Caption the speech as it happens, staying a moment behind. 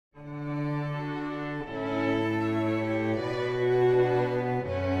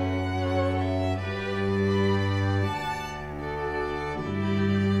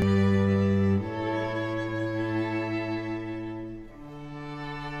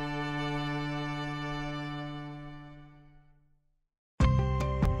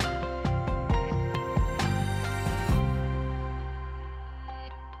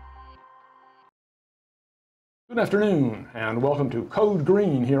Good afternoon, and welcome to Code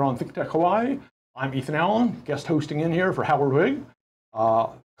Green here on ThinkTech Hawaii. I'm Ethan Allen, guest hosting in here for Howard Wig.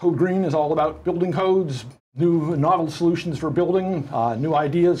 Code Green is all about building codes, new novel solutions for building, new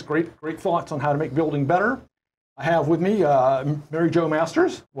ideas, great thoughts on how to make building better. I have with me Mary Jo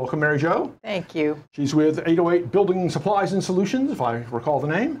Masters. Welcome, Mary Jo. Thank you. She's with 808 Building Supplies and Solutions, if I recall the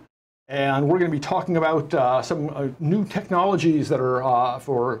name. And we're going to be talking about some new technologies that are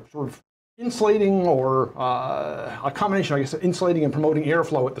for sort of insulating or a combination, I guess, of insulating and promoting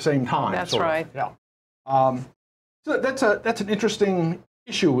airflow at the same time. That's right. Yeah. So that's an interesting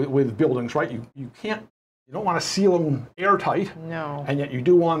issue with buildings, right? You don't want to seal them airtight. No. And yet you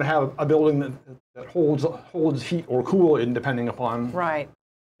do want to have a building that holds heat or cool in depending upon. Right.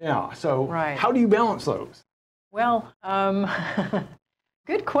 Yeah. So right. How do you balance those? Well,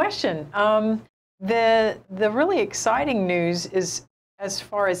 good question. The really exciting news is, as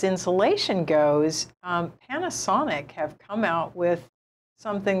far as insulation goes, Panasonic have come out with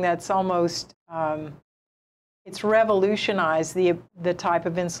something that's almost, it's revolutionized the type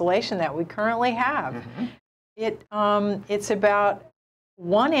of insulation that we currently have. Mm-hmm. It's about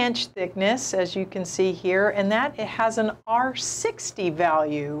 1 inch thickness, as you can see here, and that it has an R60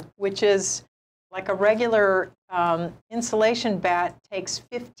 value, which is like a regular insulation bat takes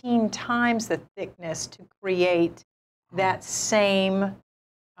 15 times the thickness to create that same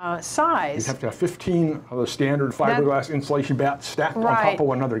size. You have to have 15 of the standard fiberglass insulation bats stacked on top of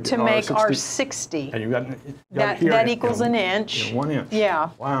one another to make R60. And you got that equals an inch. 1 inch. Yeah.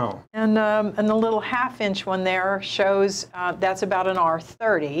 Wow. And the little ½ inch one there shows that's about an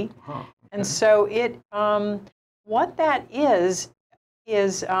R30. Okay. And so it what that is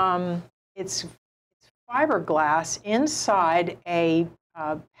it's fiberglass inside a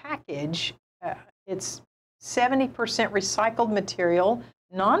package. It's 70% recycled material,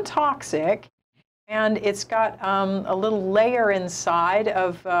 non-toxic, and it's got a little layer inside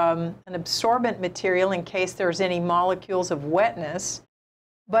of an absorbent material in case there's any molecules of wetness.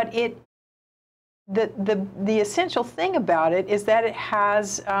 But the essential thing about it is that it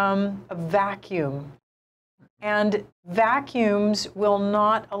has a vacuum. And vacuums will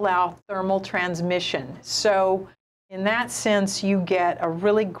not allow thermal transmission. So in that sense, you get a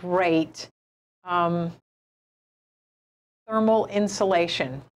really great thermal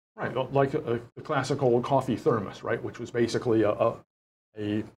insulation. Right, like the classical coffee thermos, right, which was basically a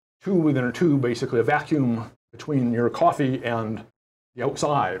tube within a tube, basically a vacuum between your coffee and the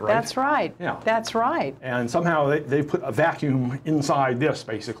outside, right? That's right. Yeah. That's right. And somehow they've put a vacuum inside this,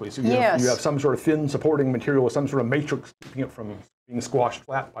 basically. So you have some sort of thin supporting material, some sort of matrix keeping it from being squashed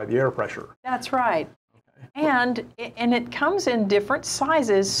flat by the air pressure. That's right. Okay. And it comes in different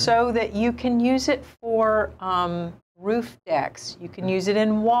sizes so that you can use it for roof decks. You can use it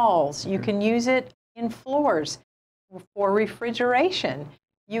in walls. You can use it in floors for refrigeration.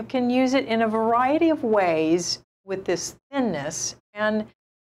 You can use it in a variety of ways with this thinness. And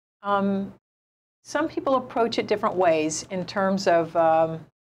some people approach it different ways in terms of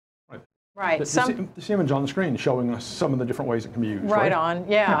right. This image on the screen showing us some of the different ways it can be used. Right on,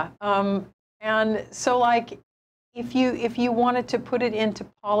 yeah. And so, like, if you wanted to put it into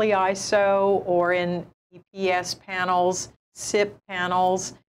polyiso or in EPS panels, SIP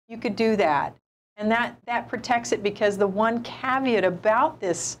panels, you could do that. And that protects it, because the one caveat about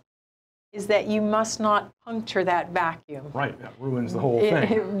this is that you must not puncture that vacuum. Right, that ruins the whole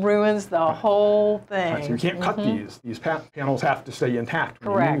thing. It ruins the whole thing. Right, so you can't cut these. These panels have to stay intact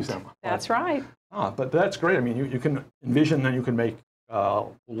when you use them. That's right. But that's great. I mean, you can envision that you can make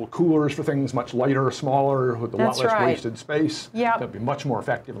little coolers for things much lighter, smaller, with a lot less wasted space. Yeah. That'd be much more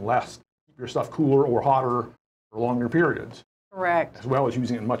effective and keep your stuff cooler or hotter for longer periods. Correct. As well as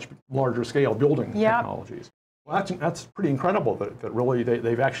using it in much larger scale building technologies. Well, that's pretty incredible that really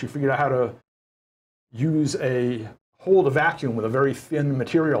they've actually figured out how to hold a vacuum with a very thin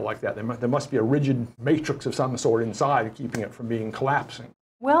material like that. There must be a rigid matrix of some sort inside keeping it from being collapsing.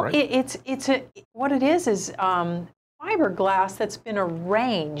 Well, right? what it is fiberglass that's been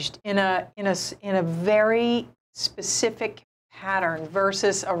arranged in a very specific pattern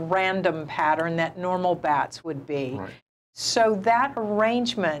versus a random pattern that normal bats would be. Right. So that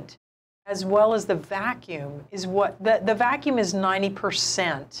arrangement, as well as the vacuum, is what the vacuum is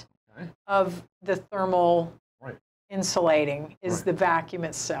 90% of the thermal insulating is the vacuum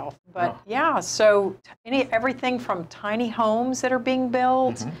itself. But so everything from tiny homes that are being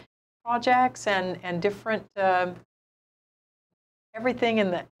built, projects and different everything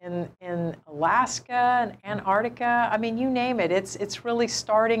in Alaska and Antarctica. I mean, you name it. It's really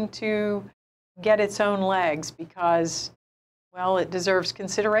starting to get its own legs, because well, it deserves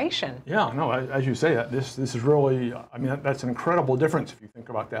consideration. Yeah, no, as you say, that this is really, I mean, that's an incredible difference if you think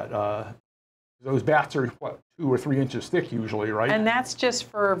about that. Those bats are, what, 2 or 3 inches thick usually, right? And that's just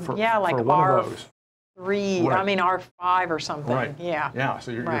for yeah, like for one of those. R3, Right. I mean R5 or something. Right. Yeah. Yeah, so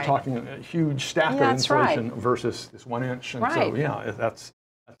you're Right. talking a huge stack of That's right. insulation versus this 1 inch. And Right. so, yeah, that's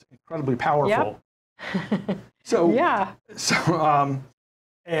incredibly powerful. Yep. So, yeah.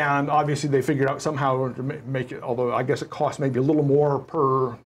 And obviously they figured out somehow to make it, although I guess it costs maybe a little more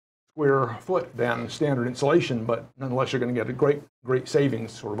per square foot than standard insulation, but nonetheless you're going to get a great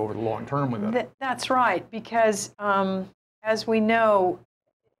savings sort of over the long term with it. That's right, because as we know,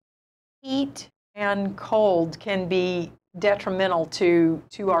 heat and cold can be detrimental to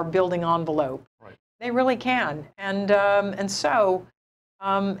our building envelope. Right. They really can, and so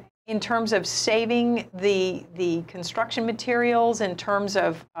in terms of saving the construction materials, in terms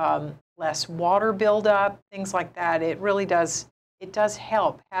of less water buildup, things like that, it really does. It does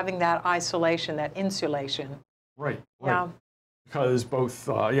help having that isolation, that insulation. Right. Yeah. Because both,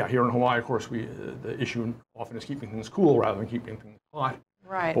 here in Hawaii, of course, the issue often is keeping things cool rather than keeping things hot.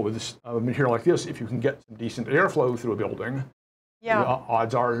 Right. But with this material like this, if you can get some decent airflow through a building, yeah, the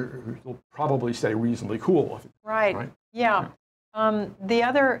odds are it'll probably stay reasonably cool. Right. Right. Yeah. Some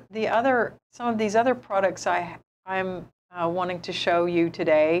of these other products I'm wanting to show you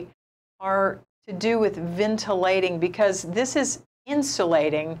today are to do with ventilating, because this is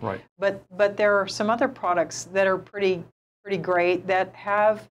insulating. Right. But there are some other products that are pretty great that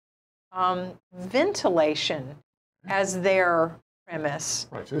have ventilation as their premise.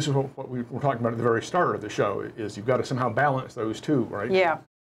 Right. So this is what we were talking about at the very start of the show, is you've got to somehow balance those two, right? Yeah.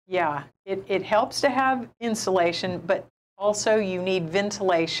 Yeah. It helps to have insulation, but also you need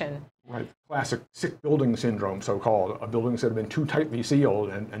ventilation. Right. Classic sick building syndrome, so-called. Buildings that have been too tightly sealed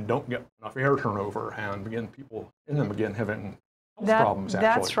and don't get enough air turnover, and people in them begin having health problems, actually.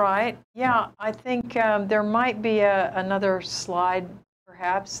 That's right. Yeah, I think there might be another slide,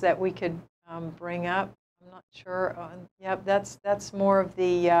 perhaps, that we could bring up. I'm not sure. Yep, that's more of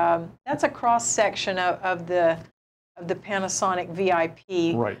the that's a cross section of the Panasonic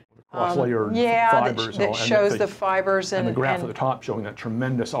VIP. Right. Cross-layered fibers. That shows the fibers and the graph at the top showing that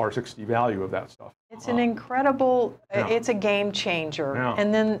tremendous R60 value of that stuff. It's an incredible. It's a game changer. Yeah.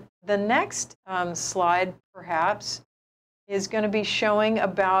 And then the next slide, perhaps, is going to be showing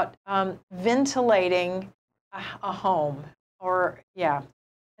about ventilating a home,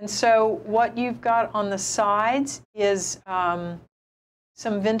 And so what you've got on the sides is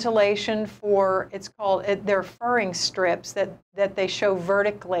some ventilation for, they're furring strips that they show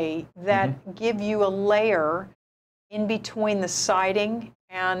vertically that give you a layer in between the siding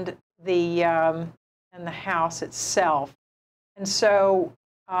and the house itself. And so,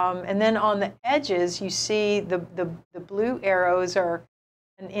 and then on the edges, you see the blue arrows are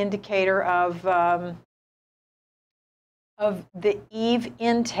an indicator of the eave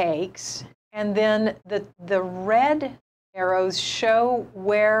intakes, and then the red arrows show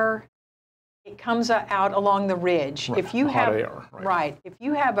where it comes out along the ridge. Right. If you hot have air, right. if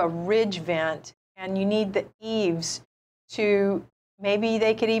you have a ridge vent and you need the eaves to, maybe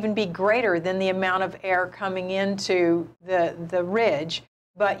they could even be greater than the amount of air coming into the ridge,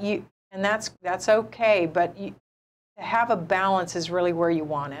 but that's okay. But to have a balance is really where you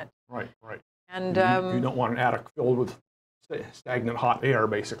want it. Right. And you don't want an attic filled with stagnant hot air,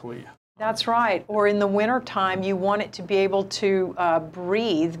 basically. That's right. Or in the wintertime, you want it to be able to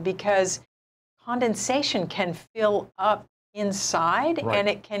breathe, because condensation can fill up inside, and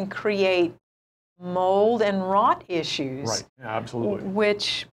it can create mold and rot issues. Right. Yeah, absolutely.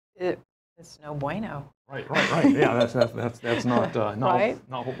 Which it's no bueno. Right. Yeah, that's not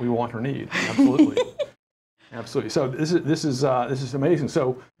not what we want or need. Absolutely. Absolutely. So this is amazing.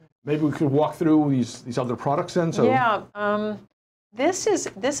 So maybe we could walk through these other products then. So yeah. This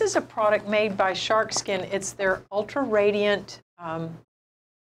is a product made by Shark Skin. It's their ultra radiant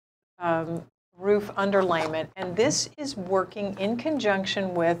roof underlayment, and this is working in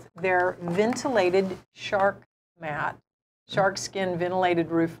conjunction with their ventilated shark mat. Shark Skin ventilated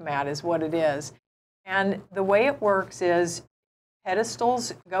roof mat is what it is. And the way it works is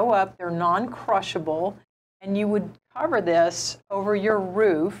pedestals go up, they're non-crushable, and you would cover this over your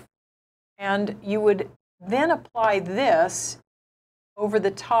roof, and you would then apply this over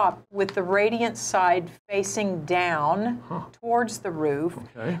the top with the radiant side facing down towards the roof.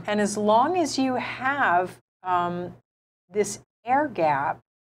 Okay. And as long as you have this air gap,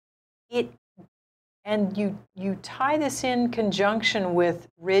 and you tie this in conjunction with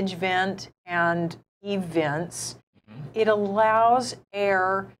ridge vent and eave vents, it allows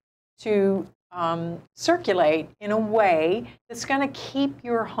air to circulate in a way that's going to keep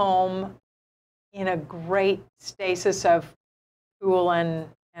your home in a great stasis of cool and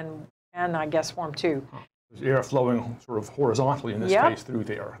I guess warm too. There's air flowing sort of horizontally in this Yep. case through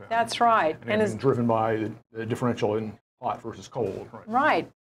there. That's right. And it's driven by the differential in hot versus cold. Right.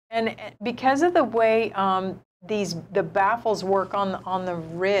 Right. And because of the way the baffles work on the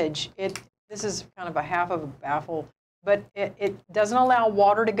ridge, this is kind of a half of a baffle, but it doesn't allow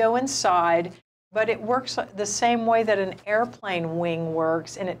water to go inside, but it works the same way that an airplane wing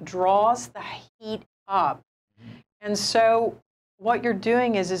works, and it draws the heat up. And so what you're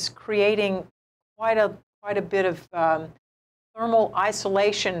doing is creating quite a bit of thermal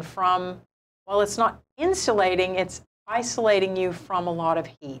isolation from, well, it's not insulating, it's isolating you from a lot of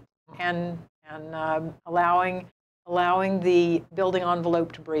heat and allowing the building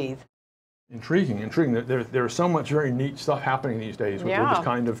envelope to breathe. Intriguing. There's so much very neat stuff happening these days with this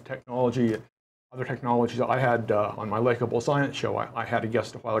kind of technology. Other technologies I had on my Likeable Science show, I had a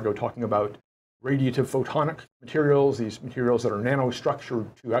guest a while ago talking about radiative photonic materials, these materials that are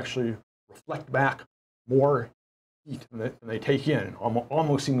nanostructured to actually reflect back more heat than they take in,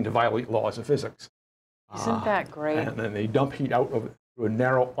 almost seeming to violate laws of physics. Isn't that great? And then they dump heat out of it through a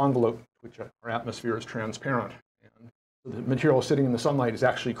narrow envelope, which our atmosphere is transparent. And so the material sitting in the sunlight is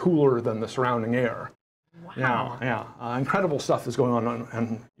actually cooler than the surrounding air. Wow. Yeah. Incredible stuff is going on,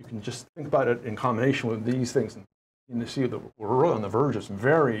 and you can just think about it in combination with these things, and you see that we're really on the verge of some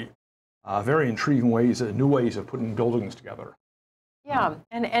very intriguing ways, new ways of putting buildings together. Yeah,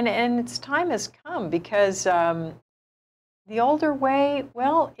 and its time has come because the older way,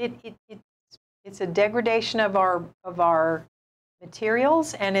 well, it's a degradation of our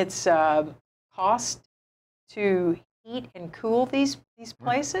materials, and it's cost to heat and cool these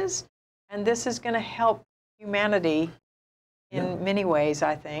places, and this is going to help humanity in many ways,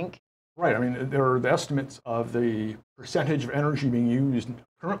 I think. Right. I mean, there are the estimates of the percentage of energy being used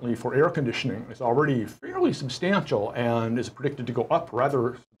currently for air conditioning is already fairly substantial and is predicted to go up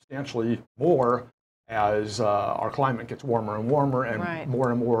rather substantially more as our climate gets warmer and warmer, and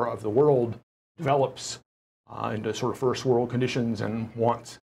more of the world develops into sort of first world conditions and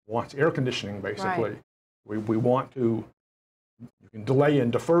wants air conditioning, basically. Right. We want to, you can delay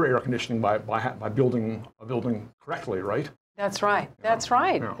and defer air conditioning by building a building correctly, right? That's right. That's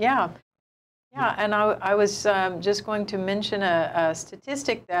right. Yeah. And I was just going to mention a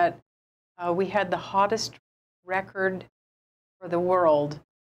statistic that we had the hottest record for the world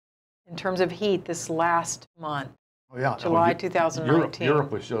in terms of heat this last month. Oh, yeah. July 2019.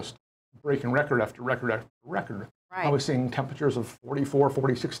 Europe was just breaking record after record after record. Right. I was seeing temperatures of 44,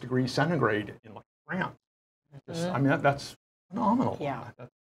 46 degrees centigrade in like France. I mean, that's phenomenal. Yeah.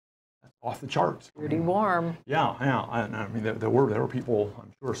 That's off the charts. Pretty warm. Yeah. I mean, there were people,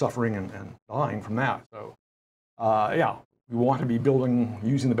 I'm sure, suffering and dying from that. So, we want to be building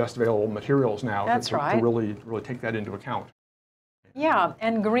using the best available materials now to really take that into account. Yeah,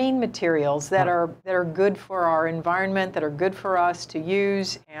 and green materials that are good for our environment, that are good for us to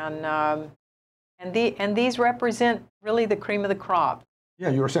use, and these represent really the cream of the crop. Yeah,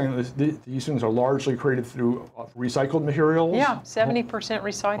 you were saying these things are largely created through recycled materials? Yeah, 70%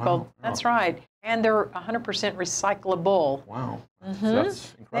 recycled. Wow. That's right. And they're 100% recyclable. Wow.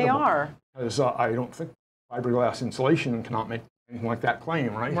 That's incredible. They are. Because I don't think fiberglass insulation cannot make anything like that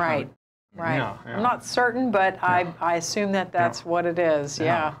claim, right? Right. Yeah. I'm not certain, but I assume that's what it is.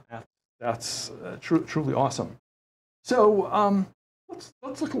 Yeah. That's truly awesome. So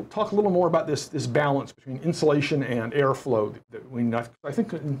let's talk a little more about this balance between insulation and airflow. I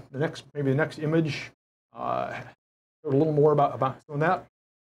think in the next image, a little more about some of that.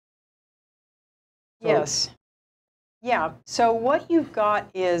 Yes. Yeah. So what you've got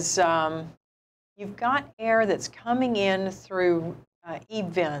is you've got air that's coming in through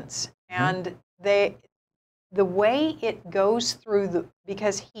events, and the way it goes through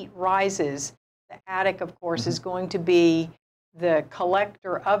because heat rises, the attic, of course, is going to be the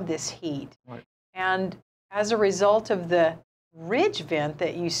collector of this heat. Right. And as a result of the ridge vent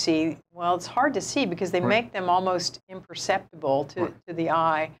that you see, well, it's hard to see because they make them almost imperceptible to the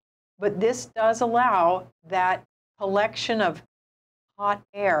eye. But this does allow that collection of hot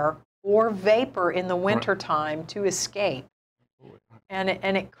air or vapor in the wintertime to escape. And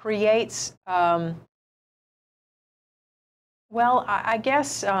it creates, I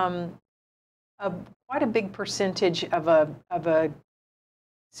guess, quite a big percentage of a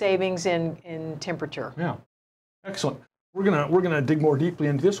savings in temperature. Yeah, excellent. We're gonna dig more deeply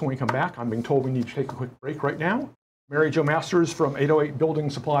into this when we come back. I'm being told we need to take a quick break right now. Mary Jo Masters from 808 Building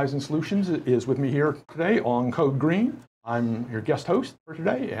Supplies and Solutions is with me here today on Code Green. I'm your guest host for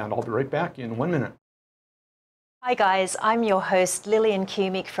today, and I'll be right back in 1 minute. Hi guys, I'm your host Lillian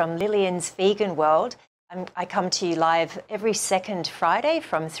Kumick from Lillian's Vegan World. I come to you live every second Friday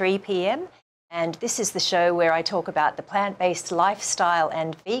from 3 p.m. and this is the show where I talk about the plant-based lifestyle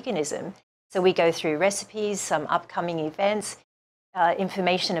and veganism. So we go through recipes, some upcoming events,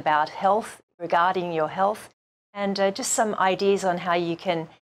 information about health, regarding your health, and just some ideas on how you can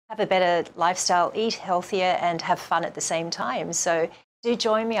have a better lifestyle, eat healthier, and have fun at the same time. So do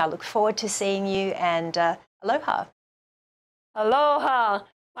join me. I look forward to seeing you, and aloha. Aloha.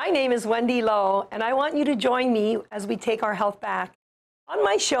 My name is Wendy Lowe, and I want you to join me as we take our health back. On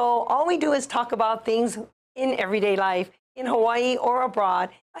my show, all we do is talk about things in everyday life, in Hawaii or abroad.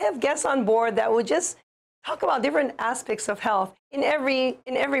 I have guests on board that will just talk about different aspects of health in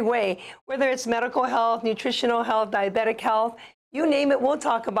every way, whether it's medical health, nutritional health, diabetic health, you name it, we'll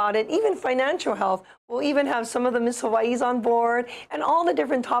talk about it. Even financial health. We'll even have some of the Miss Hawaii's on board, and all the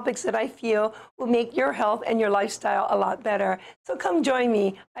different topics that I feel will make your health and your lifestyle a lot better. So come join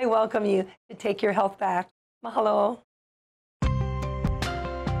me. I welcome you to take your health back. Mahalo.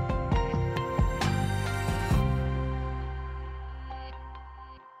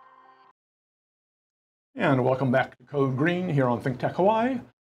 And welcome back to Code Green here on ThinkTech Hawaii.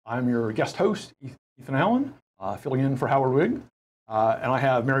 I'm your guest host, Ethan Allen, filling in for Howard Wigg. And I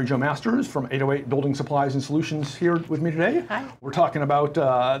have Mary Jo Masters from 808 Building Supplies and Solutions here with me today. Hi. We're talking about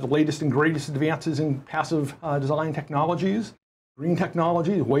the latest and greatest advances in passive design technologies, green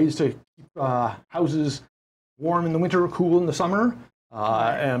technology, ways to keep houses warm in the winter, cool in the summer,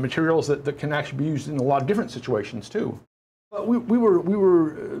 and materials that can actually be used in a lot of different situations too. But we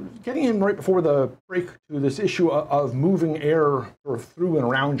were getting in right before the break to this issue of moving air sort of through and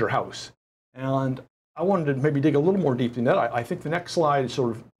around your house. And I wanted to maybe dig a little more deeply in that. I think the next slide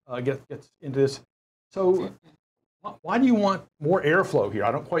sort of gets into this. So why do you want more airflow here?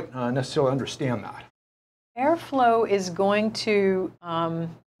 I don't quite necessarily understand that. Airflow is going to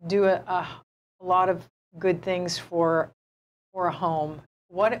do a lot of good things for a home.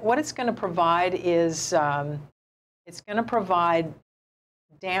 What it's going to provide is it's going to provide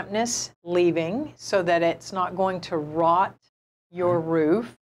dampness leaving so that it's not going to rot your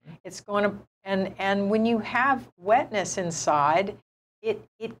roof. It's going to and when you have wetness inside, it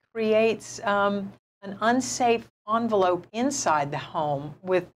creates an unsafe envelope inside the home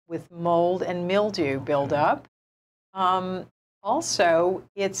with mold and mildew buildup. Also,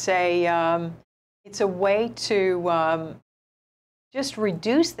 it's a way to just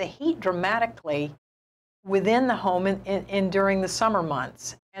reduce the heat dramatically within the home during the summer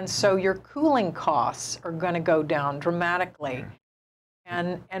months, and so your cooling costs are going to go down dramatically.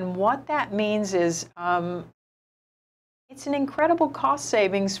 And what that means is it's an incredible cost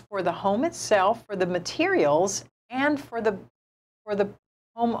savings for the home itself, for the materials, and for the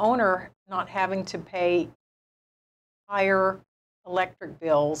homeowner not having to pay higher electric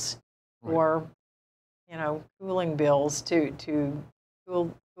bills or cooling bills to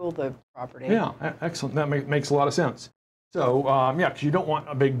cool the property. Yeah, excellent. That makes a lot of sense. So yeah, because you don't want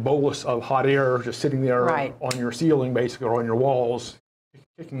a big bolus of hot air just sitting there on your ceiling, basically, or on your walls,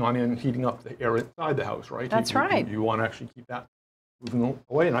 kicking on in, heating up the air inside the house, right? That's right. You want to actually keep that moving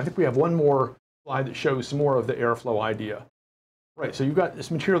away. And I think we have one more slide that shows some more of the airflow idea. Right, so you've got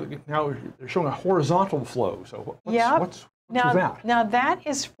this material that now they're showing a horizontal flow. So what's that? Now that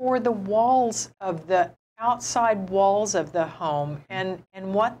is for the walls of the outside walls of the home. And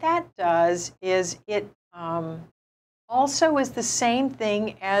what that does is it also is the same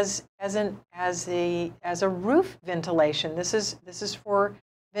thing as a roof ventilation. This is for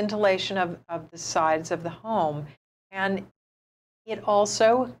ventilation of the sides of the home, and it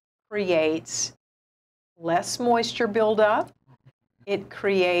also creates less moisture buildup. It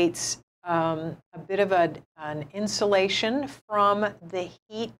creates a bit of an insulation from the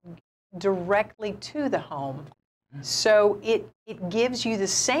heat directly to the home. So it gives you the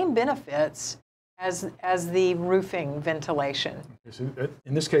same benefits as the roofing ventilation. Okay, so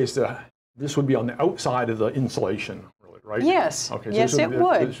in this case, this would be on the outside of the insulation, really, right? Yes. Okay, so yes, it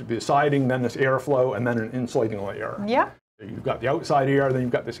would. This would be the siding, then this airflow, and then an insulating layer. Yeah. So you've got the outside air, then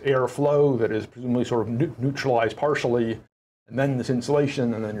you've got this airflow that is presumably sort of neutralized partially, and then this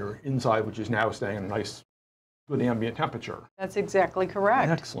insulation, and then your inside, which is now staying at a nice, good ambient temperature. That's exactly correct.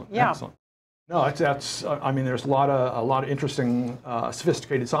 Excellent. Yeah. Excellent. No, that's. I mean, there's a lot of interesting,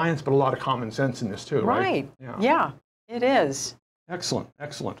 sophisticated science, but a lot of common sense in this too, right? Right. Yeah, it is. Excellent.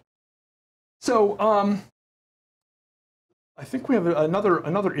 Excellent. So, I think we have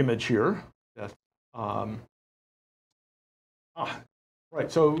another image here that. Right.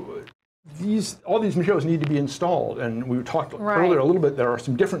 So, all these materials need to be installed, and we talked earlier a little bit. There are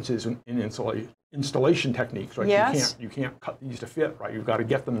some differences in installation techniques, right? Yes. You can't cut these to fit, right? You've got to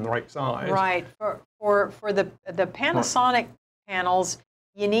get them in the right size. Right. For the Panasonic panels,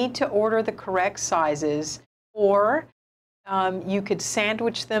 you need to order the correct sizes, or you could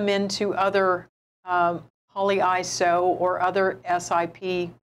sandwich them into other poly-ISO or other SIP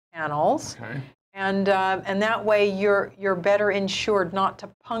panels. Okay. And that way you're better insured not to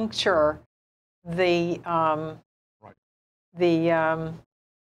puncture the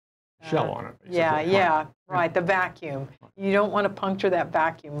shell on it. Basically. Yeah, right. The vacuum. You don't want to puncture that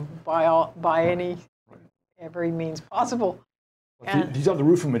vacuum by any every means possible. But these other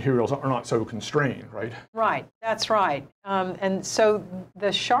roofing materials are not so constrained, right? Right. That's right. And so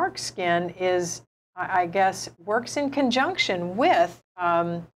the shark skin is, I guess, works in conjunction with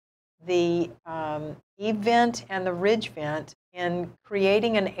the E-vent and the ridge vent in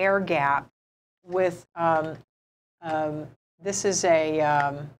creating an air gap with, this is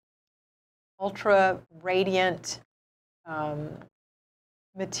a ultra radiant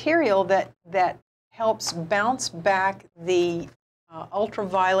material that helps bounce back the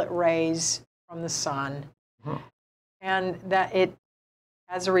ultraviolet rays from the sun. And that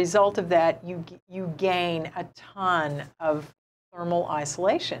as a result of that, you gain a ton of thermal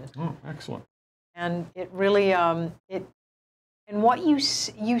isolation. Oh, excellent. And it really, and what you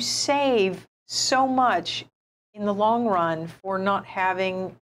save so much in the long run for not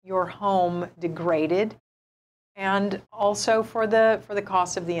having your home degraded, and also for the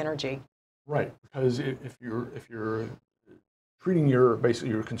cost of the energy. Right, because if you're treating your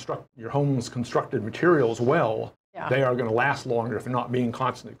home's constructed materials well, they are going to last longer if they're not being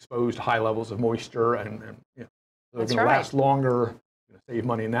constantly exposed to high levels of moisture, and they're going to last longer. You're going to save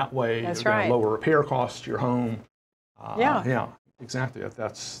money in that way. That's you're right. going to lower repair costs to your home. Yeah, exactly.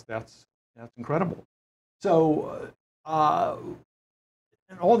 That's incredible. So,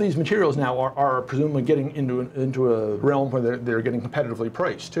 and all these materials now are presumably getting into a realm where they're getting competitively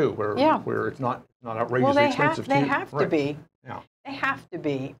priced too, where it's not outrageously expensive. They have to be. Yeah. They have to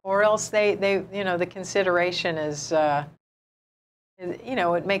be, or else they the consideration is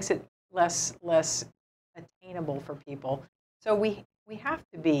it makes it less attainable for people. So we have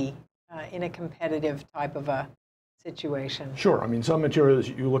to be in a competitive type of a situation. Sure. I mean, some materials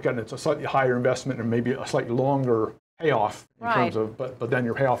you look at, and it's a slightly higher investment and maybe a slightly longer payoff in terms of, but then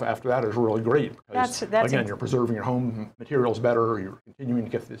your payoff after that is really great because again, you're preserving your home materials better. You're continuing to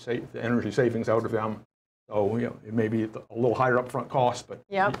get the energy savings out of them. So it may be a little higher upfront cost, but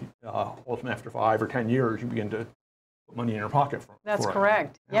ultimately after 5 or 10 years, you begin to put money in your pocket for That's it.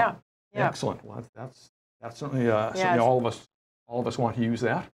 correct. Yeah. Excellent. Well, that's certainly certainly all of us want to use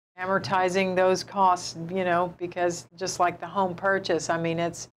that. Amortizing those costs, because just like the home purchase, I mean,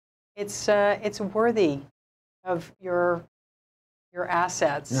 it's worthy of your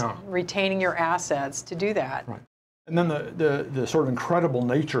assets, retaining your assets to do that. Right. And then the sort of incredible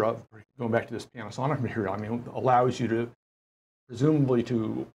nature of going back to this Panasonic material, I mean, allows you to presumably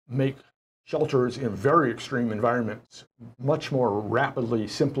to make shelters in very extreme environments much more rapidly,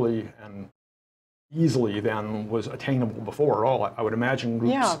 simply, and easily than was attainable before. I would imagine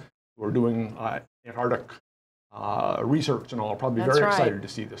groups who are doing Antarctic research and all are probably very excited to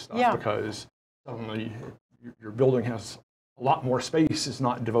see this stuff because suddenly your building has a lot more space, is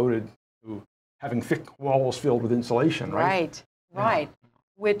not devoted to having thick walls filled with insulation, right? Right.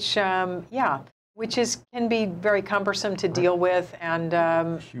 Which can be very cumbersome to deal with,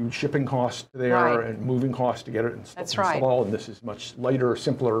 and huge shipping costs there and moving costs to get it installed. And this is much lighter,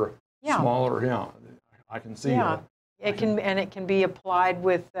 simpler, smaller. Yeah, I can see. It can be applied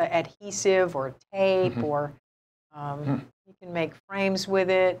with adhesive or tape, or you can make frames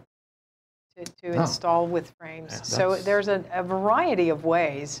with it to install with frames. So there's a variety of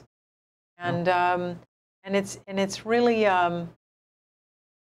ways, and it's really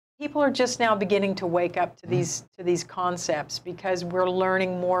people are just now beginning to wake up to these concepts because we're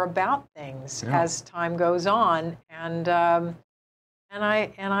learning more about things as time goes on, and I'm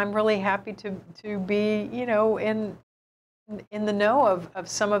really happy to be in the know of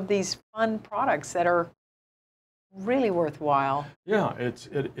some of these fun products that are really worthwhile. Yeah, it's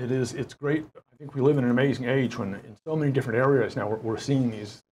great. I think we live in an amazing age when in so many different areas now we're seeing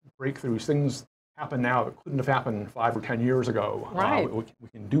these breakthroughs. Things happen now that couldn't have happened 5 or 10 years ago. Right. We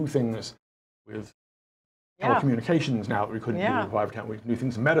can do things with telecommunications now that we couldn't do 5 or 10. We can do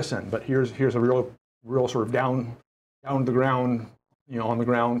things in medicine, but here's a real sort of down to the ground, on the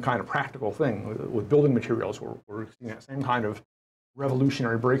ground kind of practical thing with building materials. We're seeing that same kind of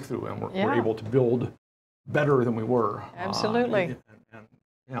revolutionary breakthrough, and we're able to build better than we were. Absolutely.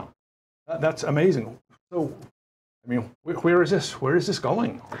 That's amazing. So, I mean, where is this? Where is this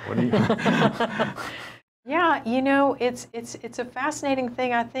going? What do you? Yeah, you know, it's a fascinating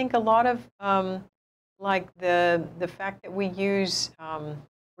thing. I think a lot of like the fact that we use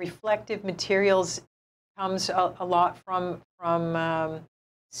reflective materials comes a lot from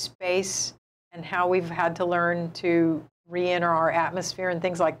space and how we've had to learn to re-enter our atmosphere and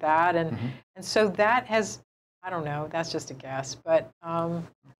things like that. And so that has, I don't know, that's just a guess, but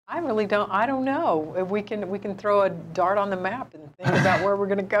I really don't. I don't know. If we can throw a dart on the map and think about where we're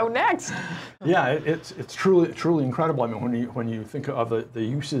going to go next. Yeah, it's truly incredible. I mean, when you think of the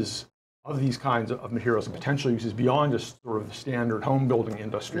uses of these kinds of materials and potential uses beyond just sort of the standard home building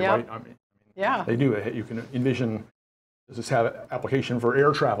industry, Yep. right? I mean, Yeah. they do. You can envision, does this have application for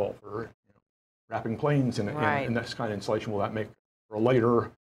air travel, for wrapping planes in this kind of installation? Will that make for a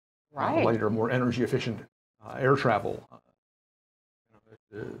lighter, more energy efficient air travel?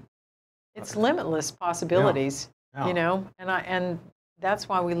 It's limitless possibilities, Yeah. you know, and that's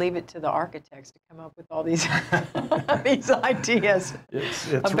why we leave it to the architects to come up with all these these ideas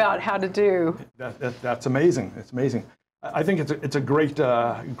about how to do. That's amazing. It's amazing. I think it's a great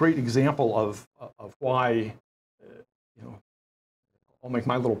example of why, you know, I'll make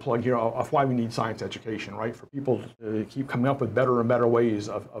my little plug here of why we need science education, right? For people to keep coming up with better and better ways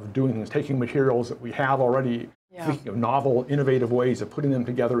of doing things, taking materials that we have already, thinking of novel, innovative ways of putting them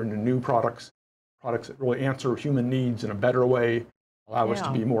together into new products that really answer human needs in a better way, allow us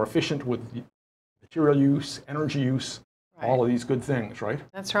to be more efficient with material use, energy use, all of these good things, right?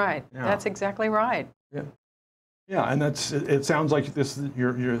 That's right. Yeah. That's exactly right. Yeah. Yeah, and it sounds like this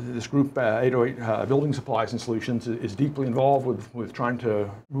group 808 Building Supplies and Solutions is deeply involved with trying to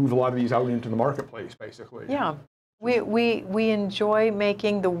move a lot of these out into the marketplace, basically. Yeah, we enjoy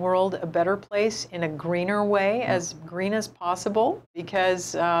making the world a better place in a greener way, as green as possible,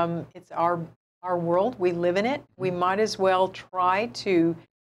 because it's our world. We live in it. We might as well try to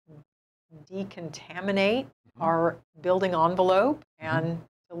decontaminate our building envelope and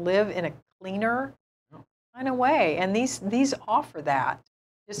to live in a cleaner kind of way. And these offer that,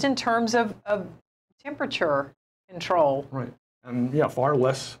 just in terms of temperature control. Right. And yeah, far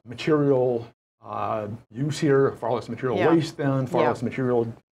less material use here, far less material waste then, far less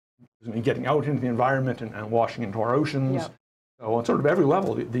material getting out into the environment and washing into our oceans. So on sort of every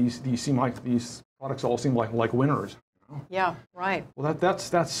level, these products all seem like winners. You know? Yeah, right. Well,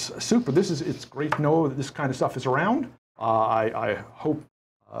 that's super. It's great to know that this kind of stuff is around. I hope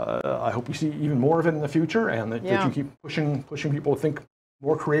we see even more of it in the future, and that you keep pushing people to think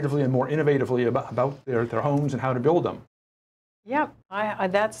more creatively and more innovatively about their homes and how to build them. Yeah,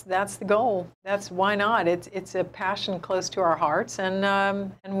 that's the goal. That's why not. It's a passion close to our hearts,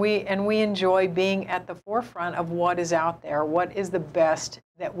 and we enjoy being at the forefront of what is out there. What is the best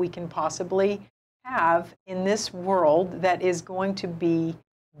that we can possibly have in this world that is going to be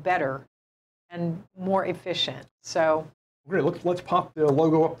better and more efficient. So great. Let's pop the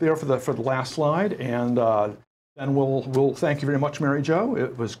logo up there for the last slide, and then we'll thank you very much, Mary Jo.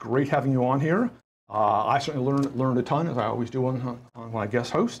 It was great having you on here. I certainly learned a ton, as I always do on my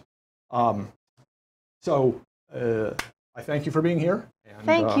guest host. So I thank you for being here. And,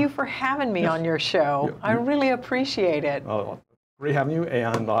 thank you for having me on your show. I really appreciate it. Great having you,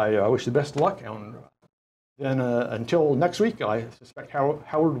 and I wish you the best of luck. And then until next week, I suspect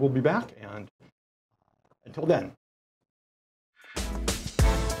Howard will be back. And until then,